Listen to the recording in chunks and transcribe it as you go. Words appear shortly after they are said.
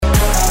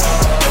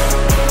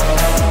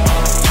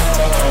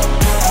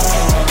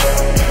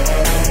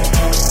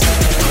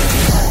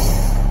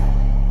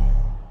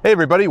Hey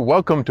everybody,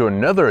 welcome to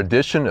another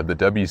edition of the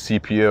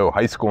WCPO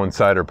High School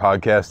Insider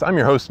Podcast. I'm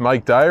your host,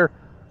 Mike Dyer.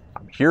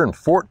 I'm here in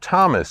Fort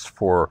Thomas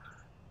for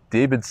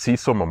David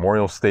Cecil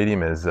Memorial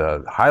Stadium as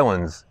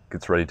Highlands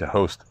gets ready to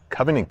host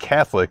Covington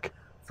Catholic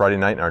Friday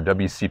night in our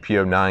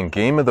WCPO 9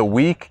 Game of the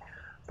Week.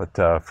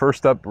 But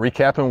first up,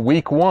 recapping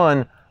Week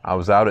 1, I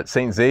was out at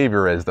St.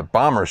 Xavier as the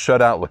Bombers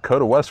shut out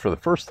Lakota West for the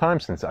first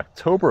time since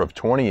October of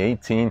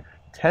 2018.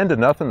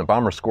 10-0, the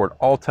Bombers scored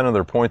all 10 of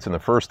their points in the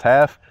first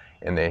half,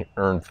 and they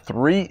earned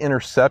 3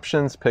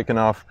 interceptions, picking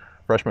off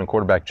freshman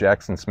quarterback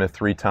Jackson Smith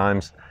 3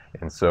 times.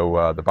 And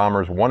so the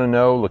Bombers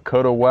 1-0,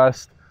 Lakota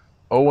West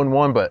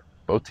 0-1, but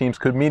both teams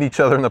could meet each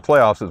other in the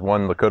playoffs, as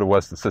one Lakota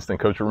West assistant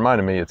coach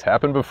reminded me. It's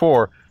happened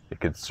before. It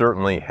could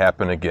certainly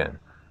happen again.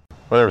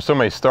 Well, there were so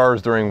many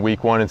stars during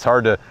Week 1, it's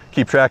hard to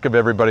keep track of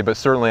everybody, but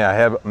certainly I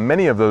have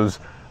many of those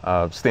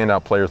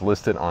standout players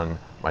listed on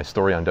my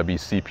story on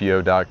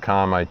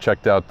WCPO.com. I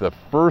checked out the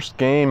first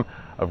game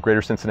of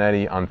Greater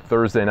Cincinnati on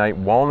Thursday night.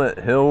 Walnut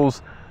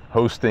Hills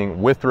hosting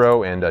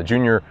Withrow, and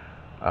junior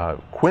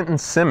Quentin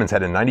Simmons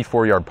had a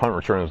 94-yard punt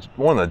return. It was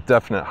one of the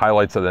definite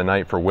highlights of the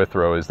night for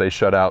Withrow as they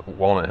shut out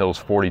Walnut Hills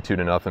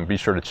 42-0. Be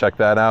sure to check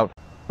that out.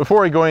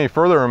 Before I go any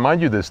further, I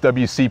remind you this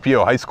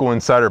WCPO High School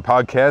Insider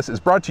Podcast is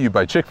brought to you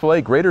by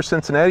Chick-fil-A, Greater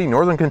Cincinnati,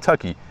 Northern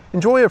Kentucky.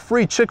 Enjoy a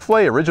free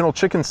Chick-fil-A original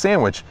chicken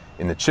sandwich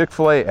in the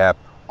Chick-fil-A app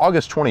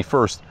August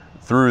 21st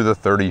through the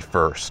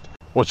 31st.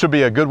 Well, it should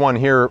be a good one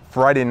here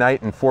Friday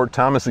night in Fort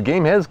Thomas. The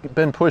game has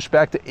been pushed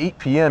back to 8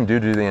 p.m. due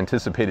to the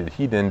anticipated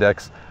heat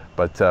index,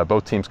 but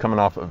both teams coming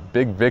off a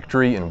big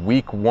victory in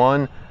Week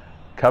 1.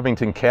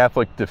 Covington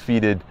Catholic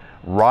defeated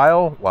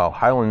Ryle, while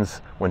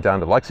Highlands went down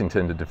to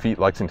Lexington to defeat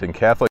Lexington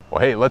Catholic.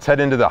 Well, hey, let's head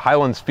into the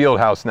Highlands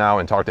Fieldhouse now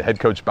and talk to head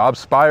coach Bob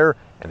Spire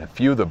and a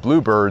few of the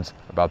Bluebirds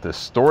about this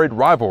storied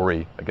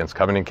rivalry against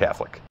Covington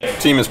Catholic. The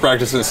team is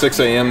practicing at 6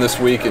 a.m.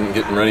 this week and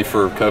getting ready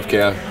for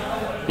CovCath.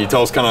 Can you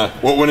tell us kind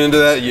of what went into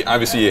that?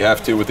 Obviously, you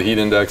have to with the heat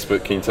index,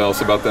 but can you tell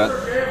us about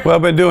that? Well,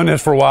 I've been doing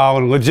this for a while,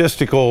 and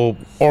logistical,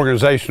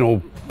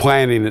 organizational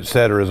planning, et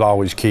cetera, is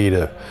always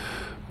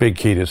big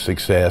key to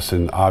success.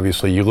 And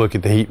obviously, you look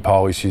at the heat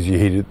policies,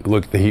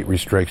 look at the heat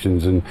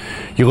restrictions, and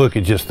you look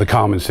at just the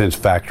common sense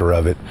factor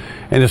of it.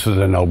 And this is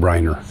a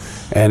no-brainer.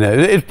 And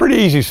it's pretty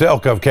easy to sell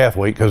CovCath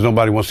Week because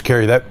nobody wants to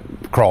carry that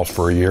cross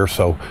for a year,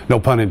 so no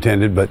pun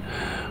intended, But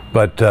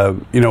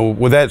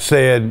with that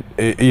said,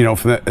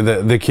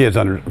 the kids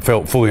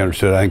felt fully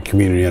understood. I think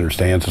community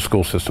understands, the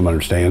school system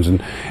understands,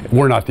 and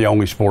we're not the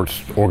only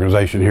sports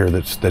organization here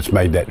that's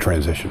made that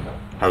transition.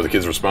 How are the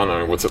kids responding? I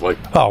mean, what's it like?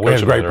 Oh, we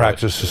had great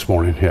practice this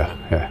morning.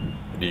 Yeah.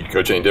 Do you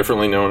coach any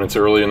differently, knowing it's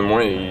early in the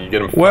morning? You get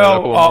them fired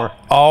up a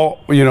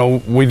little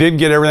more? We did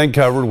get everything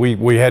covered.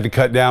 We had to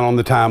cut down on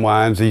the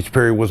timelines. Each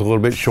period was a little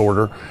bit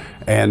shorter,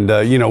 and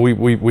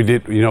we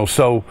did.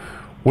 So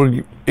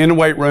we're in the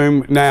weight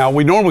room now.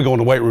 We normally go in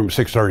the weight room at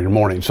 6:30 in the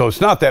morning, so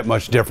it's not that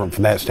much different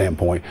from that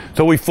standpoint.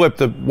 So we flipped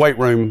the weight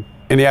room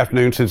in the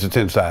afternoon since it's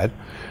inside,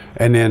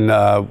 and then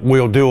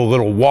we'll do a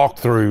little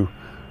walkthrough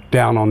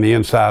down on the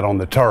inside on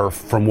the turf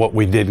from what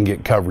we didn't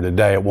get covered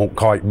today. It won't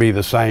quite be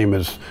the same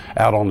as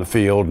out on the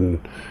field and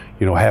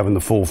having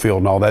the full field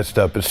and all that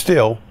stuff, but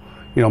still,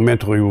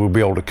 mentally we'll be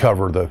able to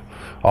cover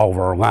all of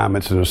our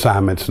alignments and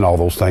assignments and all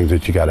those things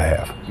that you got to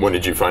have. When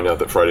did you find out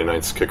that Friday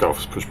night's kickoff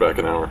was pushed back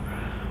an hour?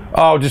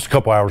 Oh, just a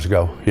couple hours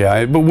ago,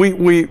 yeah. But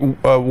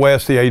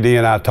Wes, the AD,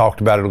 and I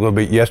talked about it a little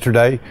bit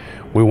yesterday.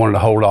 We wanted to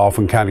hold off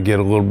and kind of get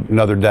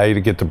another day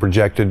to get the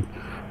projected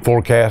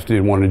forecast.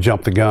 Didn't want to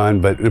jump the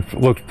gun, but it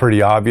looks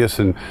pretty obvious.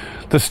 And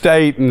the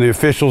state and the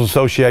officials,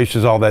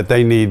 associations, all that,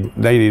 they need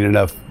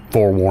enough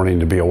forewarning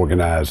to be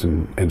organized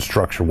and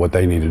structure what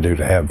they need to do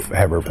to have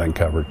everything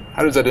covered.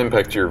 How does that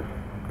impact your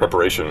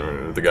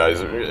preparation? The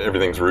guys,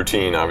 everything's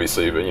routine,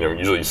 obviously, but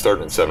usually you start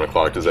at 7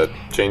 o'clock. Does that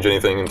change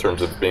anything in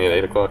terms of being at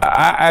 8 o'clock?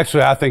 I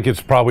think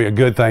it's probably a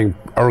good thing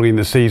early in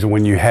the season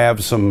when you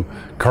have some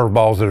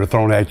curveballs that are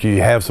thrown at you.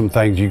 You have some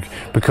things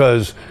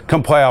because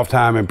come playoff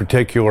time in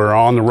particular,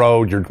 on the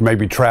road, you're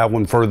maybe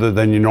traveling further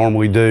than you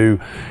normally do.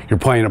 You're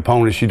playing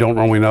opponents you don't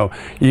normally know.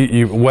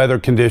 Weather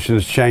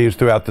conditions change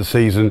throughout the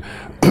season.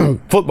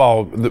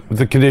 Football,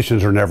 the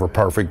conditions are never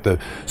perfect. The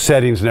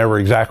setting's never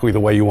exactly the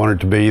way you want it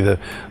to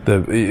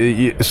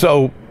be.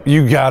 So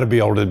you got to be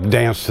able to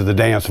dance to the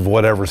dance of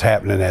whatever's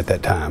happening at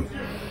that time.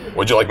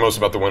 What'd you like most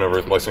about the win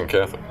over Lexington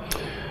Catholic?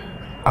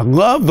 I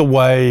love the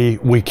way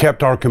we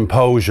kept our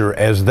composure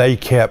as they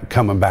kept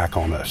coming back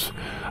on us.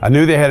 I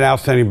knew they had an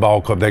outstanding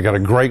ball club. They got a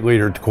great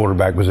leader at the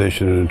quarterback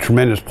position and a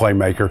tremendous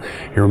playmaker.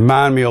 He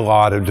reminded me a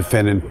lot of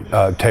defending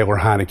Taylor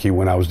Heineke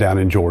when I was down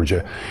in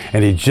Georgia.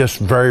 And he's just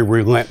very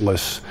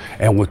relentless,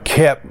 and we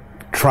kept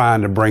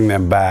trying to bring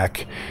them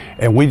back.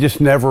 And we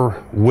just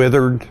never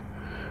withered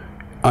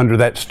under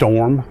that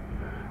storm.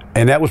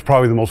 And that was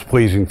probably the most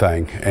pleasing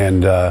thing.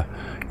 And, I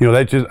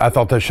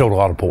thought that showed a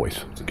lot of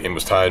poise. The game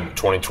was tied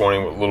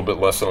 20-20 with a little bit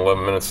less than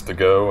 11 minutes to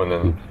go, and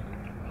then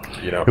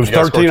It was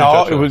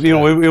 13-all.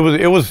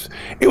 It was,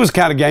 it was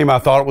kind of game I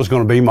thought it was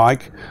going to be,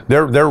 Mike.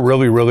 They're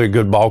really, really a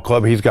good ball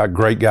club. He's got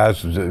great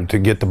guys to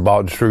get the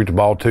ball, distribute the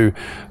ball to.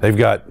 They've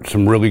got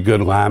some really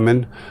good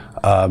linemen,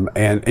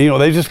 and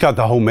they just got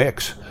the whole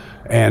mix.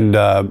 And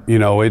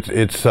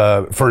it's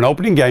for an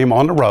opening game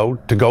on the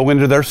road to go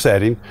into their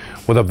setting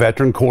with a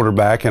veteran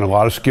quarterback and a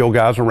lot of skilled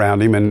guys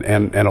around him,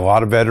 and a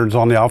lot of veterans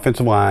on the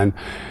offensive line,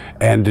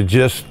 and to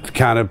just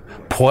kind of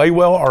play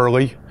well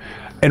early.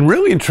 And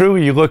really and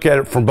truly, you look at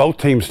it from both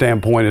teams'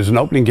 standpoint as an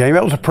opening game,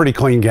 that was a pretty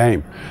clean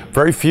game.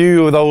 Very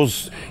few of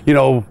those,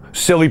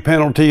 silly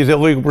penalties,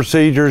 illegal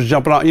procedures,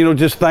 jumping on,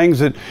 just things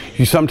that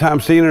you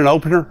sometimes see in an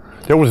opener.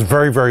 There was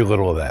very, very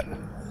little of that.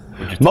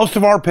 Most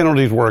of our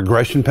penalties were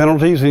aggression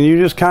penalties, and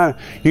you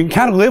can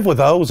kind of live with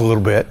those a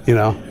little bit,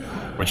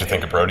 What'd you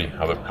think of Brody?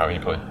 How he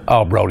played?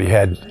 Oh, Brody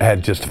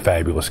had just a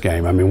fabulous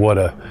game. I mean, what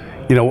a,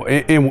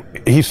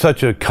 he's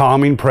such a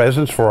calming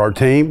presence for our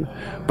team,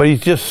 but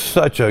he's just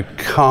such a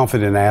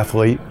confident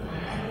athlete,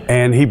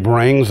 and he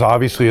brings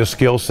obviously a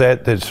skill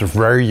set that's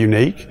very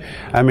unique.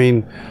 I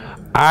mean,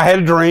 I had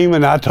a dream,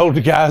 and I told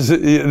the guys,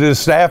 the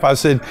staff, I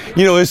said,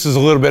 this is a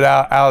little bit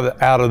out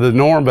of the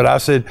norm, but I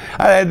said,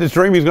 I had this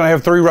dream he's going to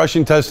have 3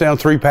 rushing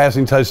touchdowns, 3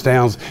 passing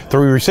touchdowns,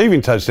 3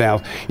 receiving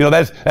touchdowns.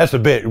 That's a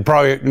bit,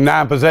 probably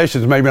 9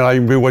 possessions, maybe not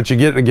even be what you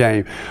get in a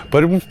game,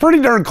 but it was pretty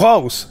darn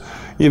close.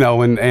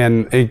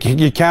 And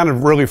you counted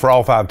really for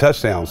all 5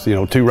 touchdowns,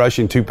 2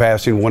 rushing, 2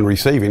 passing, 1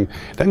 receiving.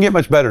 Doesn't get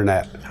much better than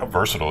that. How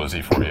versatile is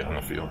he for you on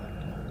the field?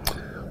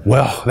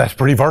 Well, that's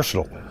pretty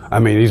versatile. I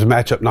mean, he's a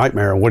matchup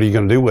nightmare. What are you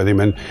going to do with him?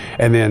 And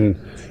then,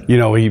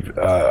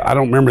 I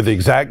don't remember the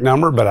exact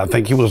number, but I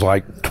think he was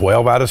like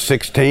 12 out of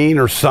 16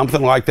 or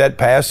something like that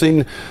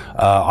passing.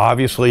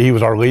 Obviously, he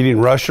was our leading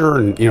rusher.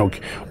 And,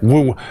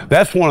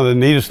 that's one of the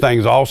neatest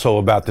things also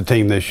about the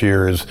team this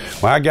year is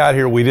when I got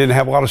here, we didn't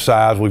have a lot of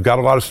size. We've got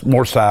a lot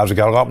more size. We've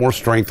got a lot more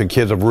strength. The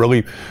kids have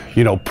really,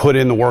 put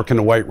in the work in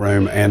the weight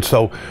room. And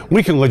so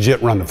we can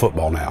legit run the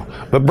football now.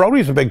 But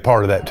Brody's a big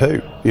part of that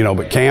too.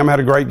 But Cam had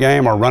a great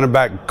game. Our running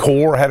back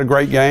core had a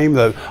great game.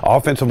 The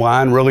offensive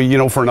line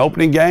really, for an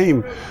opening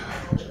game,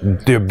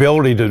 the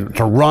ability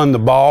to run the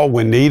ball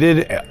when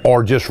needed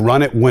or just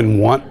run it when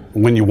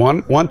you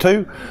want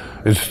to,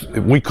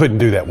 we couldn't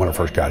do that when I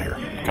first got here.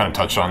 You kind of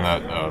touched on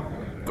that,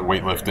 the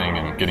weightlifting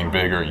and getting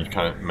bigger. You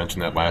kind of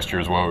mentioned that last year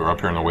as well. We were up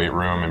here in the weight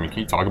room. I mean, can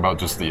you talk about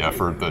just the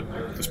effort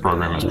that this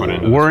program has put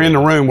into this? We're in the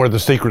room where the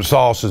secret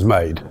sauce is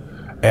made,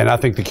 and I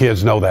think the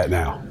kids know that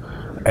now.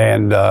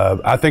 And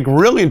I think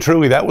really and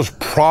truly that was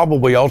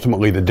probably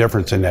ultimately the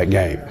difference in that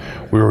game.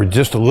 We were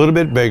just a little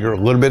bit bigger, a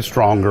little bit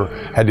stronger,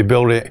 had the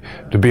ability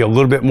to be a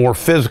little bit more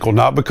physical,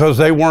 not because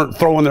they weren't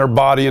throwing their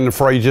body in the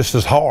fray just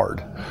as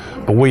hard,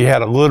 but we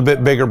had a little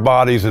bit bigger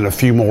bodies and a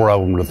few more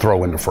of them to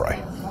throw in the fray.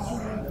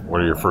 What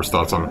are your first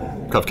thoughts on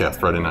CovCath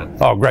Friday night?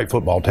 Oh, great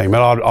football team. It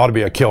ought to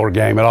be a killer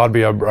game. It ought to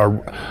be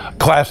a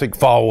classic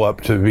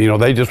follow-up to,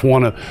 they just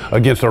won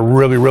against a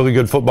really, really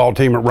good football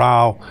team at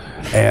Ryle,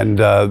 and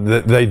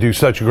they do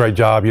such a great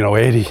job.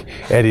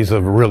 Eddie's a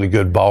really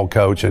good ball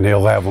coach, and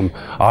he'll have them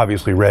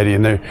obviously ready,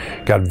 and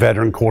they've got a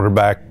veteran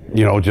quarterback,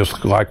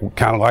 just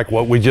kind of like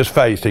what we just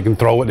faced. He can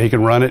throw it, he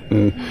can run it,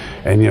 and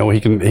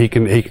he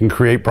can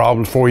create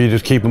problems for you.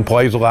 Just keeping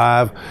plays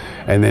alive,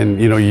 and then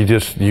you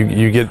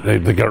get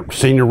the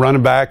senior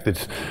running back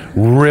that's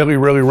really,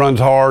 really runs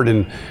hard,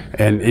 and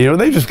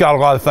they just got a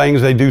lot of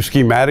things they do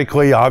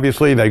schematically.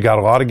 Obviously, they got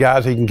a lot of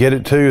guys he can get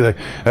it to.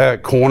 They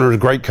corners,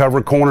 great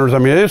cover corners. I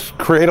mean, it just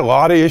create a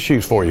lot of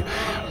issues for you.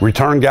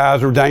 Return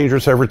guys are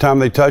dangerous every time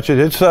they touch it.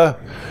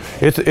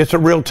 It's a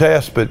real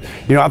test, but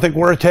I think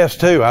we're a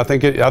test too. I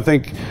think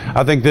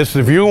this.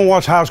 If you're gonna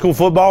watch high school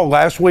football,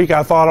 last week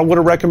I thought I would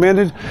have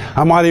recommended.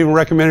 I might even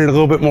recommend it a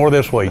little bit more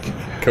this week.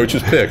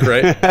 Coach's pick,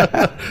 right?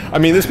 I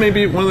mean, this may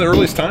be one of the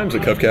earliest times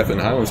that CovCath and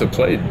Highlands have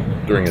played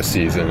during a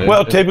season.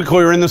 Well,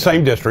 typically we're in the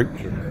same district.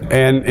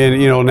 And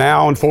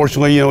now,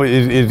 unfortunately,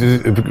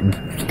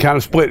 it kind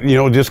of split,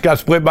 just got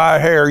split by a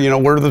hair.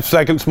 We're the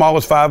second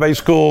smallest 5A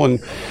school, and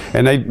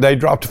they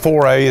dropped to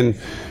 4A, and,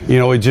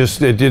 it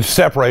just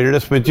separated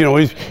us. But,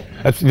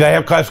 they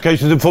have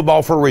classifications in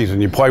football for a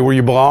reason. You play where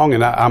you belong,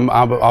 and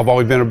I've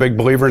always been a big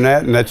believer in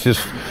that, and that's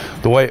just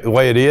the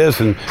way it is.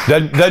 And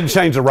that doesn't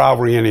change the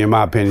rivalry any, in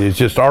my opinion. It's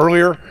just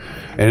earlier,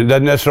 and it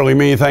doesn't necessarily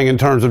mean anything in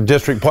terms of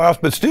district playoffs,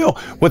 but still,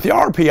 with the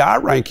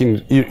RPI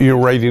ranking,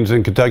 ratings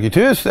in Kentucky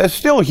too, that's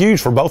still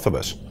huge for both of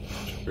us.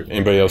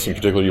 Anybody else in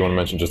particular you want to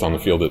mention just on the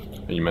field? That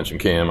you mentioned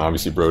Cam,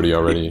 obviously Brody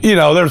already.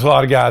 There's a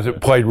lot of guys that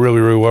played really,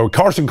 really well.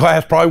 Carson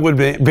Class probably would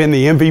have been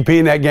the MVP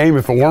in that game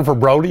if it weren't for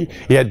Brody.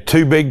 He had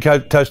 2 big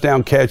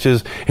touchdown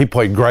catches. He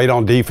played great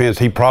on defense.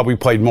 He probably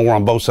played more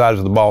on both sides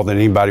of the ball than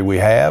anybody we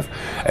have,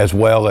 as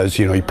well as,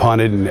 he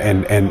punted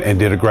and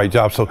did a great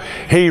job. So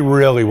he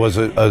really was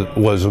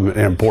an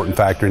important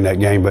factor in that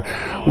game. But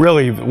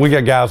really, we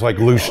got guys like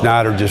Lou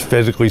Schneider just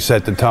physically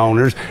set the tone.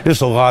 There's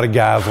just a lot of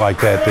guys like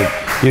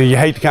that you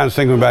hate to kind of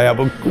single anybody out,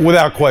 but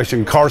without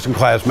question, Carson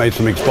class made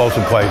some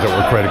explosive plays that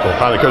were critical.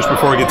 All right, Coach,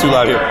 before we get too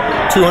loud here,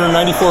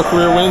 294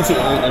 career wins,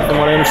 and from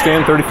what I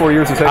understand, 34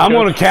 years as head coach. I'm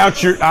going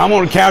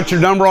to count your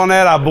number on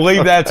that. I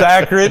believe that's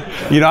accurate.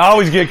 I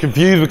always get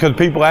confused because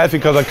people ask me,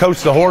 because I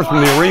coached the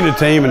Horsemen, the arena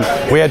team,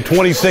 and we had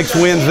 26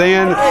 wins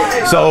then.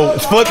 So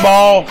it's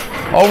football,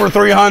 over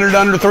 300,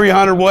 under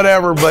 300,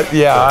 whatever. But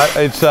yeah,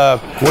 it's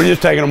we're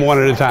just taking them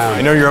one at a time.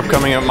 I know you're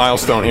upcoming a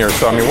milestone here.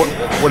 So I mean,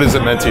 what has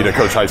it meant to you to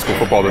coach high school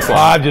football this long?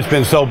 I've just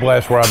been so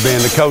blessed where I've been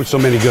to coach so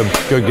many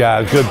good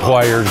guys, good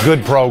players,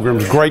 good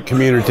programs, great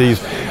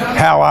communities.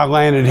 How I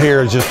landed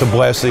here is just a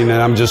blessing,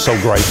 and I'm just so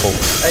grateful.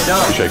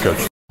 Appreciate it,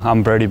 Coach.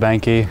 I'm Brody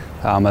Banky.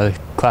 I'm a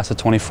class of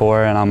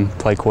 24, and I'm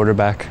play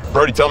quarterback.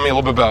 Brody, tell me a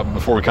little bit about,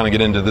 before we kind of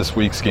get into this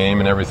week's game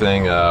and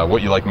everything,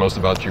 what you like most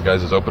about your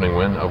guys' opening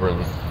win over in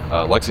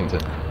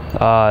Lexington.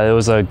 It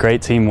was a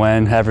great team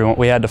win.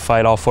 We had to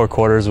fight all 4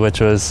 quarters, which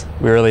we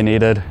really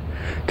needed,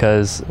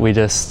 because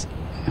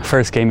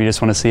first game you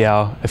just want to see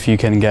if you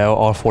can go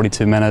all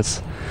 42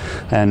 minutes,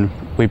 and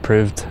we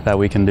proved that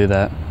we can do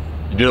that.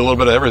 You did a little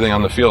bit of everything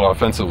on the field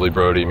offensively,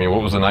 Brody. I mean,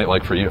 what was the night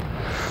like for you?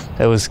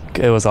 It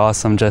was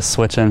awesome, just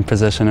switching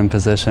position and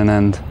position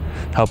and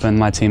helping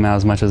my team out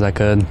as much as I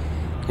could.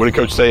 What did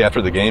Coach say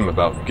after the game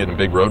about getting a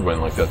big road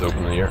win like that to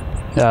open the year?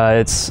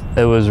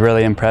 It was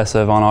really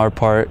impressive on our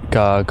part,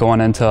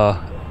 going into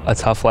a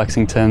tough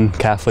Lexington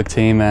Catholic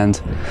team, and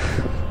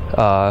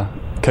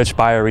Coach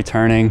Byer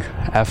returning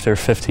after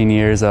 15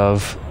 years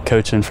of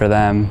coaching for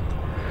them.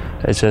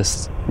 It's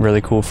just really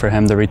cool for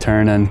him to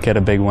return and get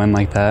a big win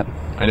like that.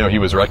 I know he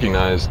was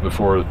recognized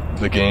before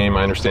the game.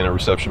 I understand a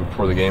reception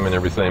before the game and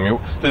everything. I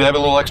mean, did it have a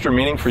little extra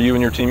meaning for you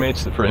and your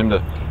teammates, for him to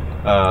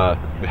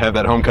have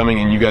that homecoming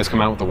and you guys come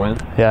out with a win?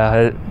 Yeah,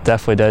 it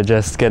definitely did.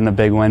 Just getting a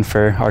big win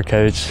for our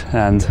coach,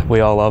 and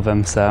we all love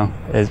him, so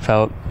it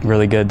felt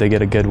really good to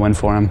get a good win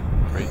for him.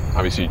 Great.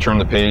 Obviously, you turn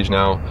the page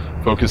now,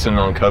 focusing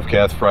on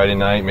CovCath Friday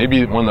night.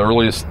 Maybe one of the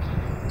earliest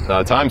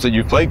times that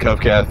you've played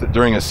CovCath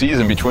during a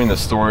season between the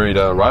storied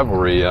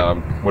rivalry.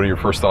 What are your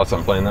first thoughts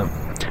on playing them?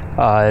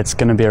 It's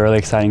going to be a really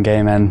exciting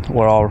game, and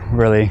we're all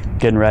really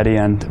getting ready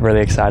and really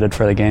excited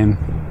for the game.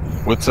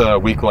 What's a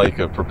week like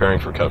of preparing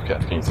for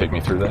CovCath? Can you take me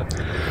through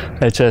that?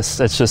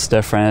 It's just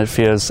different.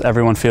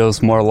 Everyone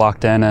feels more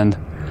locked in, and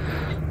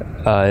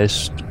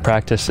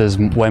practice is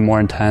way more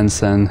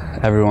intense, and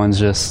everyone's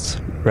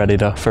just ready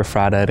for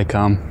Friday to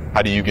come.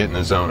 How do you get in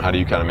the zone? How do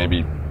you kind of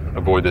maybe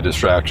avoid the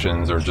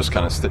distractions, or just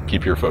kind of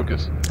keep your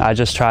focus? I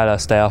just try to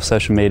stay off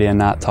social media and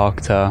not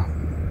talk to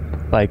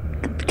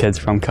kids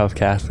from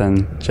CovCath,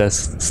 and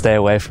just stay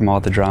away from all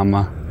the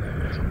drama.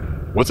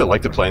 What's it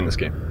like to play in this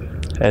game?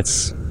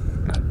 It's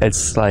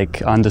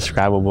like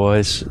undescribable.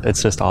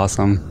 It's just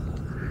awesome.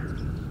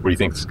 What do you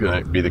think is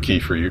going to be the key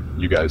for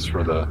you guys,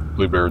 for the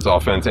Bluebirds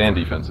offense and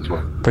defense as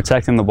well?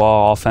 Protecting the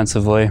ball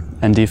offensively,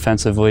 and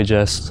defensively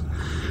just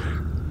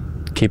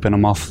keeping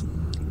them off,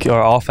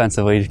 or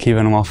offensively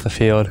keeping them off the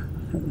field,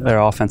 their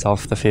offense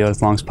off the field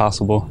as long as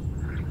possible.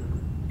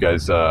 You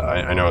guys,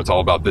 I know it's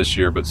all about this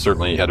year, but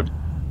certainly you had a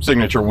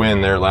signature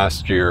win there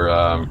last year.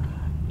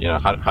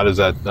 How did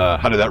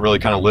that really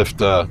kind of lift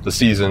the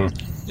season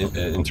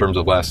in terms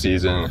of last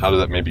season? How did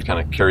that maybe kind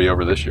of carry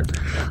over this year?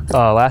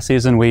 Last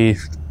season we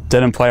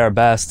didn't play our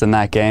best in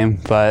that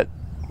game, but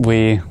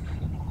we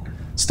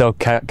still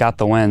got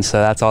the win, so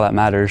that's all that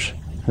matters.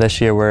 This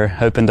year we're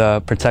hoping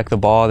to protect the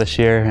ball this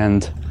year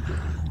and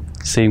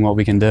seeing what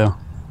we can do.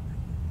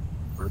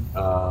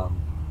 How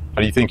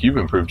do you think you've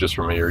improved just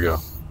from a year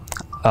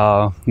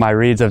ago? My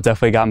reads have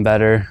definitely gotten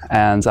better,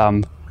 and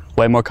I'm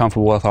way more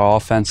comfortable with our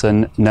offense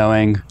and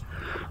knowing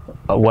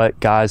what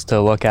guys to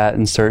look at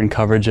in certain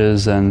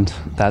coverages and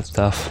that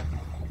stuff.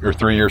 You're a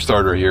 3-year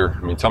starter here.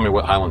 I mean, tell me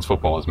what Highlands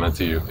football has meant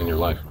to you in your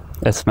life.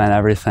 It's meant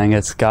everything.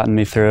 It's gotten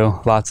me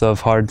through lots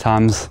of hard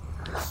times,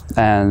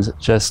 and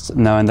just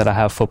knowing that I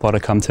have football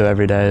to come to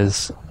every day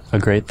is a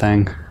great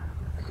thing.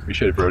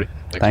 Appreciate it, Brody.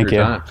 Thank for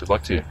your you. time. Good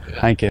luck to you.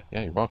 Thank you.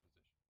 Yeah, you're welcome.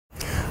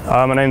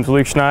 My name's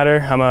Luke Schneider.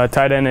 I'm a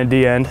tight end and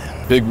D-end.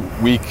 Big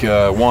week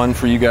 1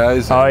 for you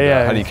guys. Oh,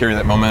 yeah. How do you carry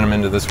that momentum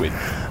into this week?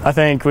 I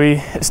think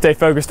we stay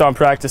focused on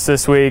practice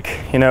this week.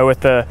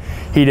 with the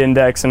heat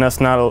index and us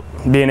not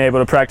being able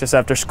to practice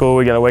after school,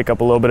 we got to wake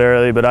up a little bit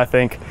early. But I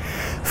think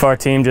if our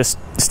team just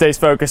stays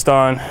focused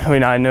on,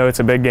 I know it's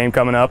a big game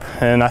coming up,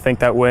 and I think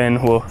that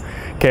win will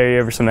carry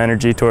over some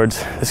energy towards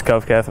this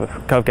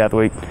CovCath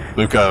week.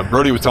 Luke,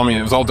 Brody was telling me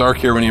it was all dark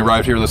here when he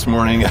arrived here this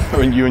morning.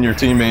 When you and your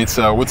teammates,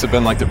 what's it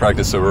been like to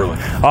practice so early?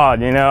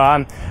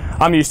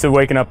 I'm used to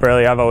waking up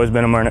early. I've always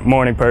been a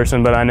morning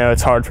person, but I know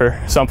it's hard for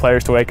some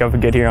players to wake up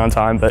and get here on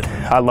time. But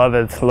I love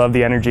it. I love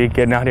the energy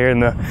getting out here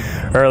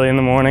early in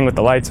the morning with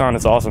the lights on.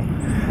 It's awesome.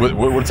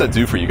 What does that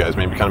do for you guys?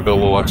 Maybe kind of build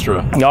a little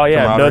extra. Oh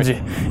yeah,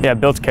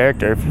 it builds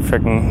character. If you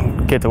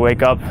freaking get to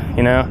wake up,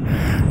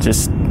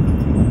 just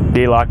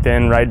be locked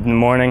in right in the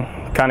morning.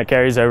 Kind of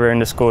carries over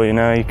into school. You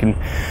can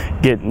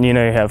get you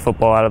have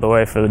football out of the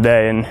way for the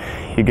day, and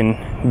you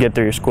can get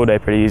through your school day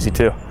pretty easy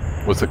too.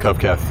 What's the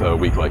CovCath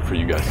week like for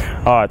you guys?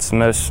 Oh, it's the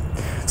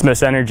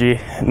most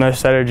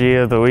energy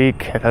of the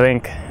week. I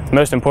think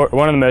one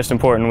of the most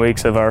important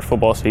weeks of our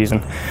football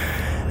season.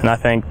 And I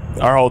think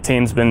our whole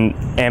team's been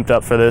amped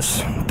up for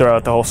this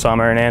throughout the whole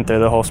summer and through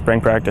the whole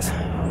spring practice.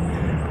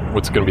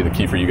 What's going to be the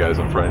key for you guys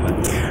on Friday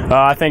night?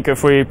 I think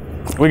if we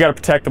got to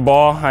protect the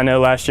ball. I know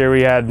last year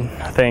we had,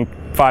 I think,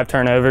 5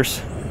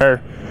 turnovers,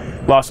 or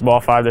lost the ball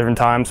 5 different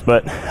times.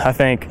 But I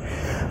think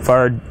if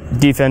our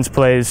defense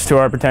plays to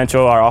our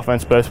potential, our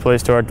offense both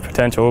plays to our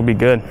potential, we'll be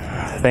good.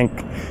 I think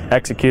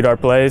execute our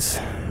plays.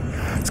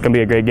 It's going to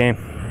be a great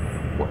game.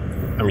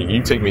 I mean,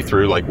 you take me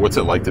through, like, what's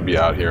it like to be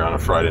out here on a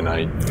Friday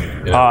night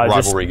in a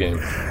rivalry game?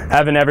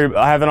 Having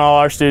all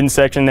our student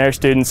section, their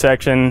student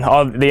section,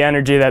 all the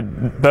energy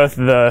that both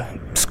of the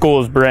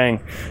schools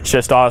bring, it's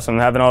just awesome.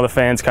 Having all the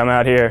fans come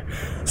out here.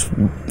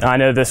 I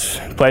know this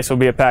place will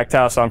be a packed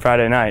house on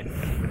Friday night.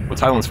 What's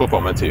Highlands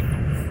football meant to you?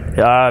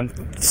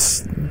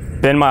 It's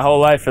been my whole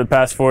life for the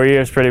past 4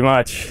 years, pretty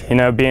much. You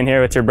know, being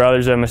here with your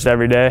brothers almost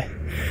every day.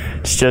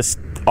 It's just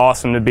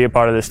awesome to be a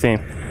part of this team.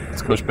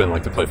 What's Coach Ben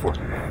like to play for?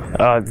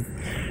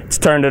 It's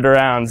turned it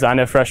around. I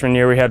know freshman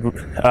year we had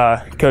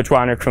Coach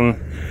Weiner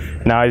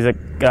now he's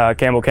at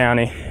Campbell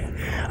County.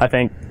 I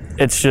think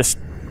it's just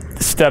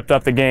stepped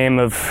up the game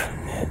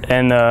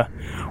and the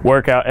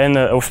workout,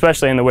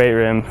 especially in the weight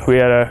room. We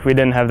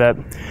didn't have that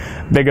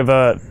big of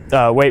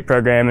a weight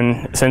program,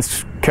 and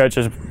since Coach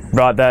has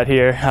brought that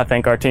here, I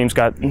think our team's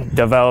got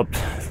developed,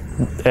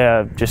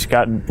 just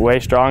gotten way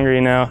stronger,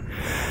 you know.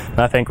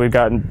 I think we've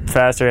gotten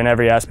faster in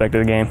every aspect of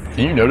the game.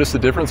 Can you notice the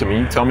difference? I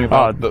mean, tell me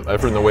about the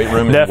effort in the weight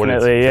room.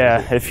 Definitely,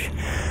 yeah.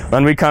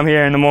 When we come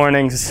here in the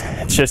mornings,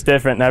 it's just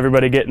different. And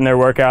everybody getting their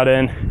workout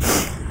in.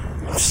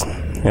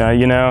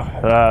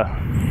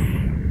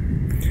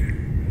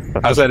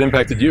 How's that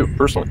impacted you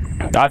personally?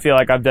 I feel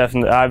like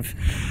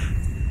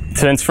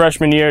since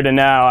freshman year to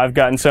now, I've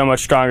gotten so much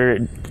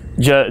stronger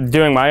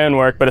doing my own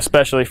work, but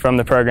especially from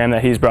the program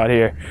that he's brought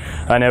here.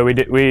 I know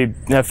we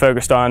have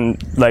focused on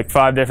like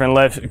 5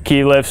 different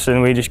key lifts,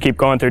 and we just keep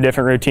going through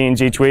different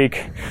routines each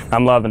week.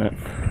 I'm loving it.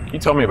 Can you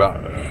tell me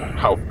about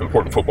how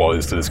important football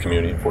is to this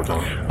community in Fort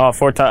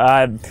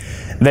Thomas?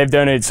 They've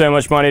donated so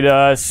much money to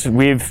us.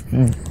 We've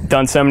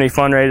done so many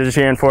fundraisers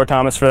here in Fort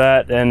Thomas for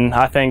that, and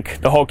I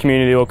think the whole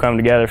community will come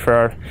together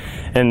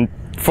and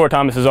Fort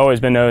Thomas has always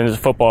been known as a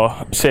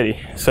football city.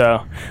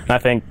 So I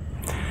think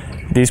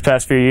these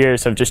past few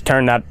years have just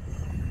turned that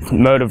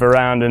motive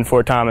around in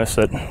Fort Thomas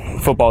that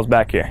football's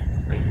back here.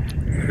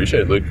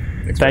 Appreciate it, Luke.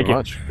 Thanks very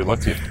much. Good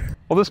luck to you.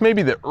 Well, this may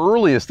be the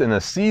earliest in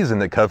a season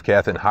that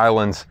CovCath and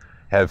Highlands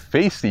have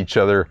faced each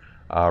other.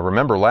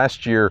 Remember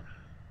last year,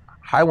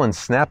 Highlands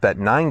snapped that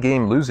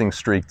 9-game losing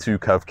streak to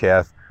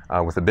CovCath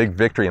with a big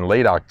victory in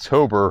late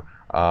October.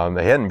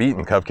 They hadn't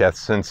beaten CovCath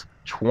since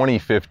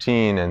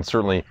 2015, and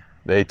certainly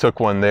they took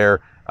one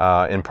there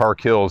in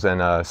Park Hills, and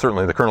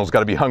certainly the Colonel's got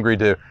to be hungry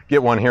to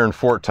get one here in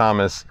Fort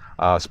Thomas.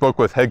 Spoke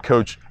with head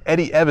coach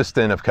Eddie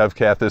Eviston of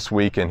CovCath this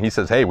week, and he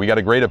says, hey, we got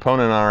a great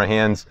opponent on our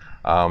hands.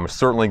 We're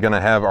certainly going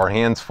to have our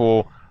hands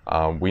full.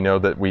 We know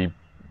that we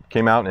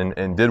came out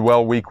and did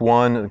well week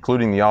 1,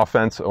 including the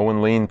offense.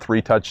 Owen Lean,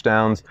 3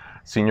 touchdowns.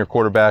 Senior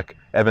quarterback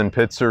Evan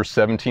Pitzer,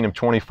 17 of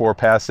 24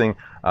 passing.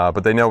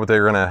 But they know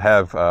they're going to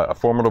have a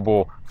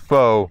formidable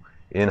foe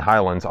in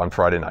Highlands on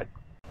Friday night.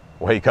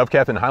 Well, hey,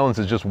 CovCath and Highlands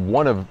is just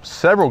one of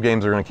several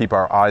games we're going to keep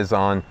our eyes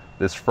on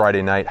this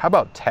Friday night. How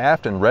about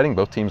Taft and Reading?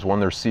 Both teams won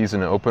their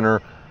season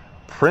opener.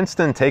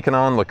 Princeton taking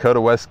on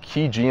Lakota West,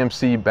 key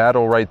GMC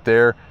battle right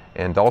there.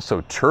 And also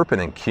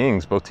Turpin and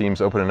Kings, both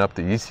teams opening up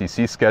the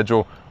ECC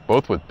schedule,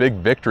 both with big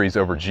victories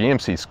over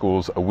GMC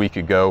schools a week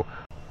ago.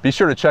 Be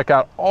sure to check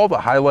out all the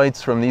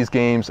highlights from these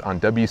games on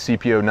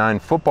WCPO 9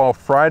 Football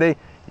Friday.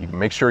 You can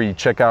make sure you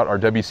check out our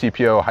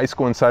WCPO High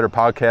School Insider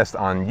podcast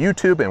on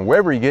YouTube and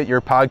wherever you get your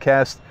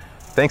podcast.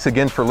 Thanks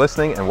again for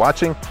listening and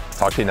watching.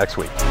 Talk to you next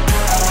week.